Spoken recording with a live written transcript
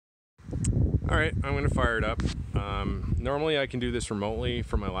Alright, I'm going to fire it up. Normally I can do this remotely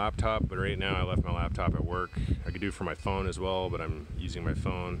from my laptop, but right now I left my laptop at work. I could do it from my phone as well, but I'm using my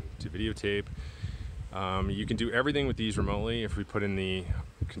phone to videotape. You can do everything with these remotely. If we put in the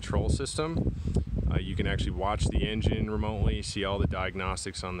control system, you can actually watch the engine remotely, see all the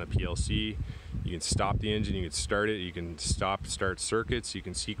diagnostics on the PLC. You can stop the engine, you can start it, you can start circuits, you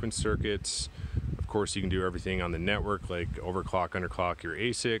can sequence circuits. Of course, you can do everything on the network, like overclock, underclock your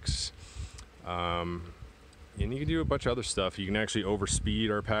ASICs. And you can do a bunch of other stuff. You can actually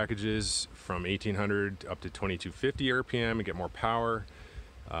overspeed our packages from 1800 up to 2250 RPM and get more power.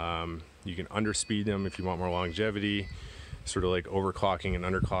 You can underspeed them if you want more longevity, sort of like overclocking and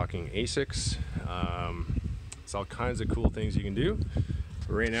underclocking ASICs. It's all kinds of cool things you can do.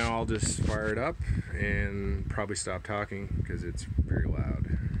 But right now I'll just fire it up and probably stop talking because it's very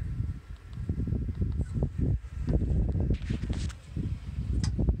loud.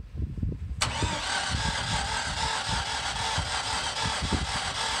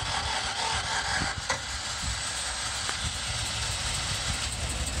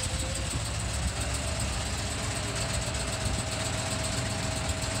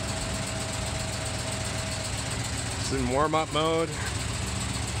 It's in warm-up mode.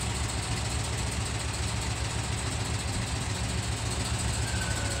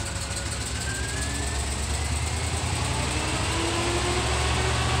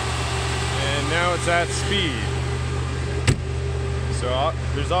 And now it's at speed. So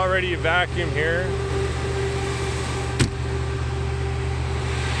there's already a vacuum here.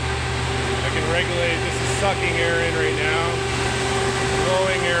 I can regulate, this is sucking air in right now,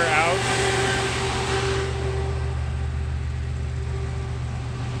 blowing air out.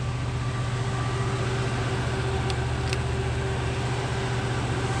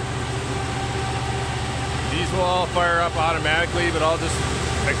 These will all fire up automatically, but I'll just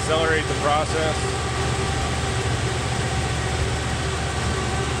accelerate the process.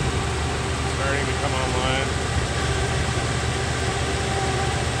 Starting to come online.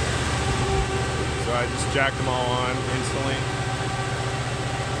 So I just jacked them all on instantly.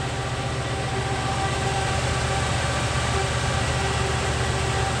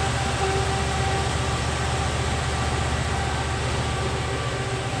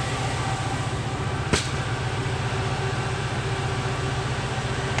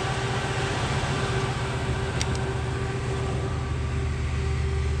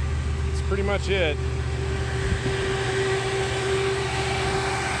 Pretty much it.